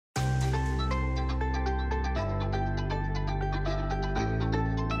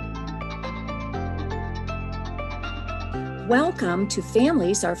Welcome to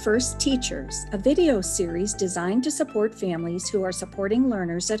Families Are First Teachers, a video series designed to support families who are supporting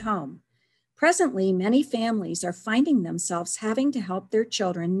learners at home. Presently, many families are finding themselves having to help their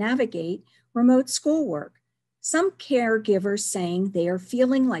children navigate remote schoolwork. Some caregivers saying they are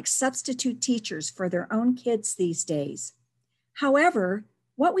feeling like substitute teachers for their own kids these days. However,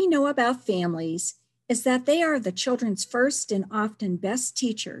 what we know about families is that they are the children's first and often best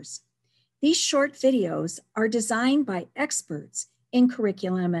teachers. These short videos are designed by experts in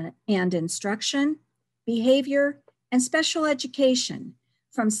curriculum and instruction, behavior, and special education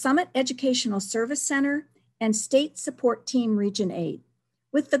from Summit Educational Service Center and State Support Team Region 8,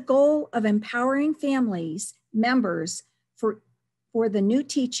 with the goal of empowering families members for the new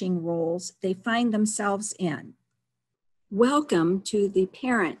teaching roles they find themselves in. Welcome to the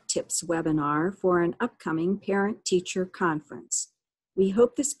Parent Tips webinar for an upcoming Parent-Teacher Conference. We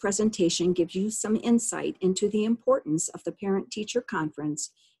hope this presentation gives you some insight into the importance of the Parent-Teacher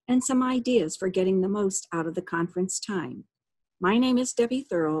Conference and some ideas for getting the most out of the conference time. My name is Debbie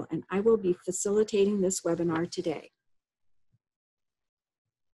Thurl, and I will be facilitating this webinar today.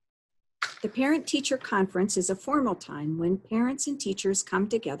 The Parent-Teacher Conference is a formal time when parents and teachers come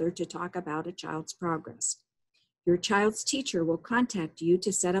together to talk about a child's progress. Your child's teacher will contact you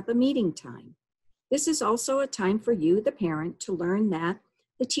to set up a meeting time. This is also a time for you, the parent, to learn that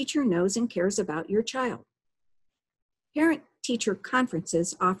the teacher knows and cares about your child. Parent-teacher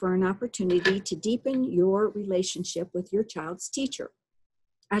conferences offer an opportunity to deepen your relationship with your child's teacher.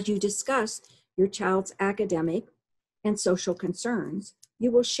 As you discuss your child's academic and social concerns,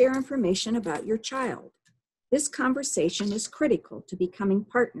 you will share information about your child. This conversation is critical to becoming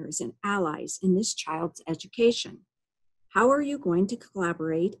partners and allies in this child's education. How are you going to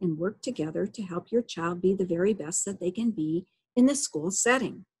collaborate and work together to help your child be the very best that they can be in the school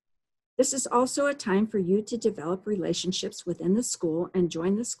setting? This is also a time for you to develop relationships within the school and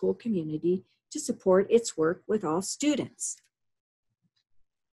join the school community to support its work with all students.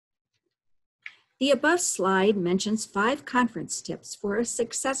 The above slide mentions 5 conference tips for a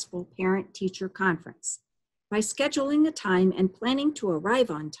successful parent-teacher conference. By scheduling a time and planning to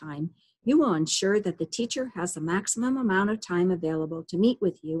arrive on time, you will ensure that the teacher has the maximum amount of time available to meet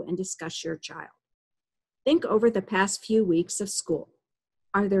with you and discuss your child. Think over the past few weeks of school.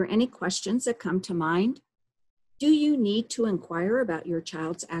 Are there any questions that come to mind? Do you need to inquire about your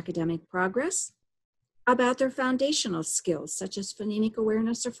child's academic progress? About their foundational skills, such as phonemic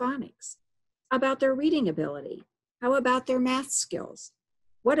awareness or phonics? About their reading ability? How about their math skills?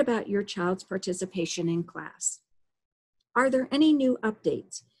 What about your child's participation in class? Are there any new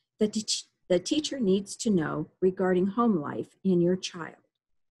updates that the teacher needs to know regarding home life in your child?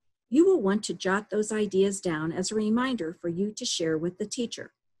 You will want to jot those ideas down as a reminder for you to share with the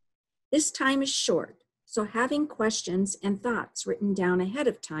teacher. This time is short, so having questions and thoughts written down ahead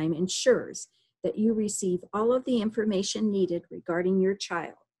of time ensures that you receive all of the information needed regarding your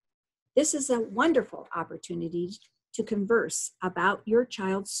child. This is a wonderful opportunity to converse about your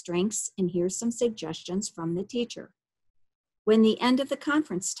child's strengths and hear some suggestions from the teacher. When the end of the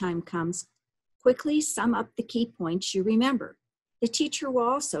conference time comes, quickly sum up the key points you remember. The teacher will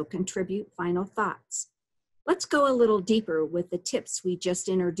also contribute final thoughts. Let's go a little deeper with the tips we just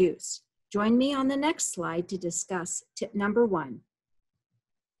introduced. Join me on the next slide to discuss tip number 1.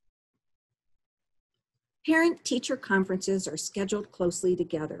 Parent-teacher conferences are scheduled closely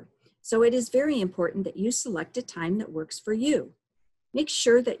together, so it is very important that you select a time that works for you. Make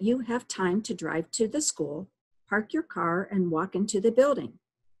sure that you have time to drive to the school, park your car, and walk into the building.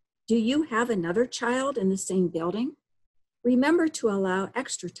 Do you have another child in the same building? Remember to allow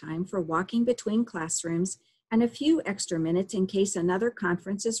extra time for walking between classrooms and a few extra minutes in case another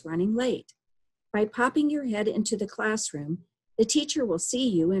conference is running late. By popping your head into the classroom, the teacher will see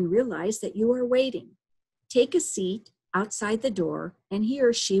you and realize that you are waiting. Take a seat outside the door, and he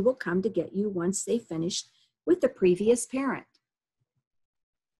or she will come to get you once they finished with the previous parent.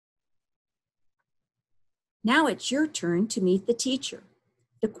 Now it's your turn to meet the teacher.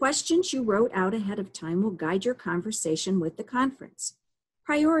 The questions you wrote out ahead of time will guide your conversation with the conference.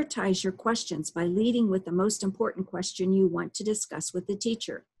 Prioritize your questions by leading with the most important question you want to discuss with the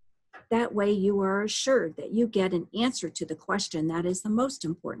teacher. That way you are assured that you get an answer to the question that is the most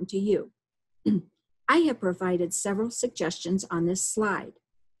important to you. I have provided several suggestions on this slide.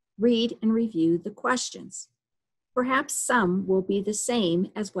 Read and review the questions. Perhaps some will be the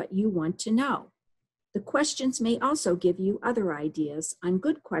same as what you want to know. The questions may also give you other ideas on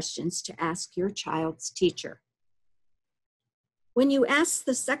good questions to ask your child's teacher. When you ask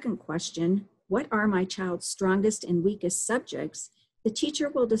the second question, what are my child's strongest and weakest subjects, the teacher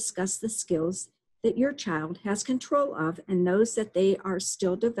will discuss the skills that your child has control of and those that they are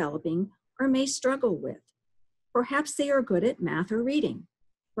still developing or may struggle with. Perhaps they are good at math or reading.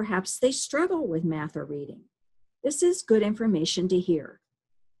 Perhaps they struggle with math or reading. This is good information to hear.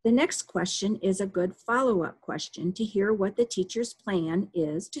 The next question is a good follow-up question to hear what the teacher's plan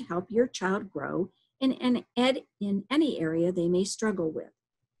is to help your child grow in any area they may struggle with.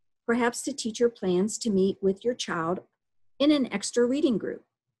 Perhaps the teacher plans to meet with your child in an extra reading group.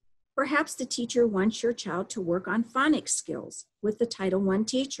 Perhaps the teacher wants your child to work on phonics skills with the Title I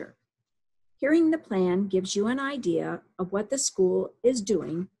teacher. Hearing the plan gives you an idea of what the school is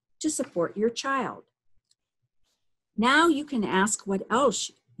doing to support your child. Now you can ask what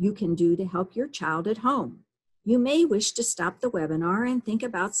else you can do to help your child at home. You may wish to stop the webinar and think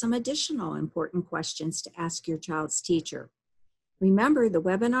about some additional important questions to ask your child's teacher. Remember the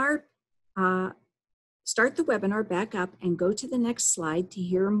webinar, start the webinar back up and go to the next slide to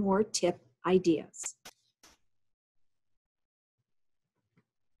hear more tip ideas.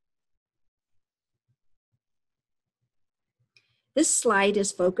 This slide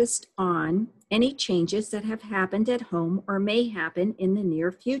is focused on any changes that have happened at home or may happen in the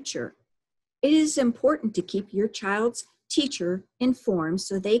near future. It is important to keep your child's teacher informed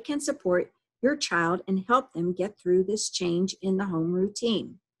so they can support your child and help them get through this change in the home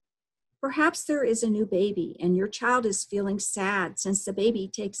routine. Perhaps there is a new baby and your child is feeling sad since the baby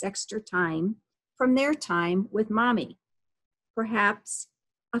takes extra time from their time with mommy. Perhaps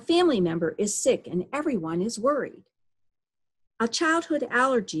a family member is sick and everyone is worried. A childhood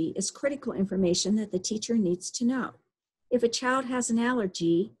allergy is critical information that the teacher needs to know. If a child has an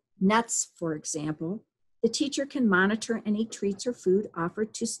allergy, nuts for example, the teacher can monitor any treats or food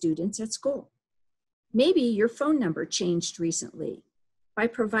offered to students at school. Maybe your phone number changed recently. By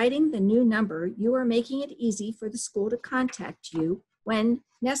providing the new number, you are making it easy for the school to contact you when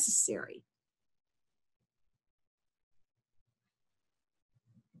necessary.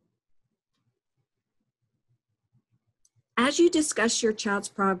 As you discuss your child's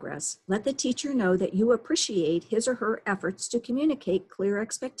progress, let the teacher know that you appreciate his or her efforts to communicate clear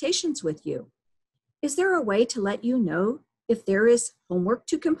expectations with you. Is there a way to let you know if there is homework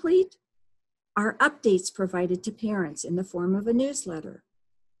to complete? Are updates provided to parents in the form of a newsletter?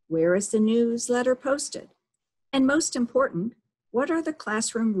 Where is the newsletter posted? And most important, what are the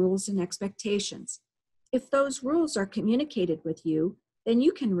classroom rules and expectations? If those rules are communicated with you, then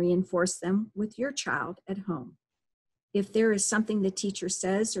you can reinforce them with your child at home. If there is something the teacher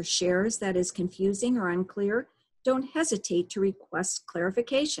says or shares that is confusing or unclear, don't hesitate to request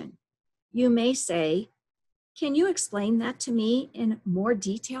clarification. You may say, "Can you explain that to me in more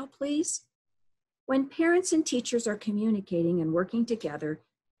detail, please?" When parents and teachers are communicating and working together,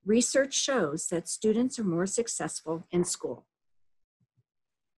 research shows that students are more successful in school.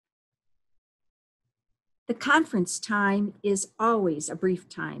 The conference time is always a brief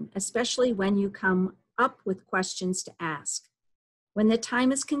time, especially when you come up with questions to ask. When the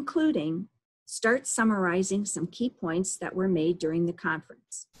time is concluding, start summarizing some key points that were made during the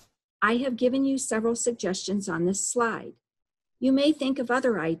conference. I have given you several suggestions on this slide. You may think of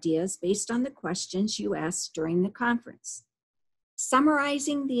other ideas based on the questions you asked during the conference.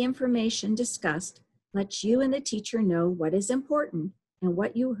 Summarizing the information discussed lets you and the teacher know what is important and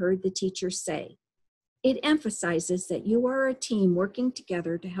what you heard the teacher say. It emphasizes that you are a team working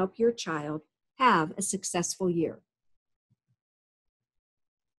together to help your child have a successful year.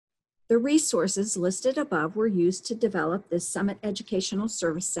 The resources listed above were used to develop this Summit Educational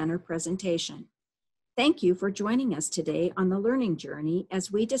Service Center presentation. Thank you for joining us today on the learning journey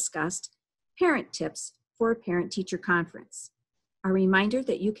as we discussed parent tips for a parent-teacher conference. A reminder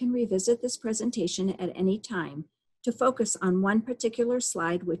that you can revisit this presentation at any time to focus on one particular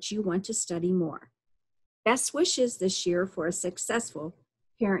slide which you want to study more. Best wishes this year for a successful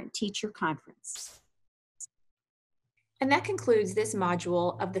parent-teacher conference. And that concludes this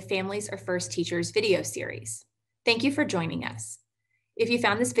module of the Families Are First Teachers video series. Thank you for joining us. If you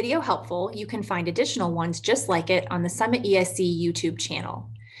found this video helpful, you can find additional ones just like it on the Summit ESC YouTube channel.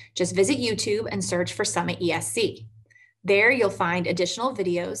 Just visit YouTube and search for Summit ESC. There you'll find additional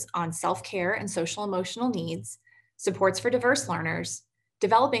videos on self-care and social emotional needs, supports for diverse learners,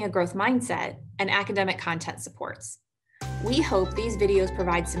 developing a growth mindset, and academic content supports. We hope these videos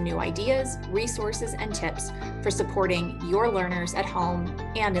provide some new ideas, resources, and tips for supporting your learners at home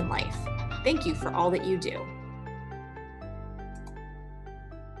and in life. Thank you for all that you do.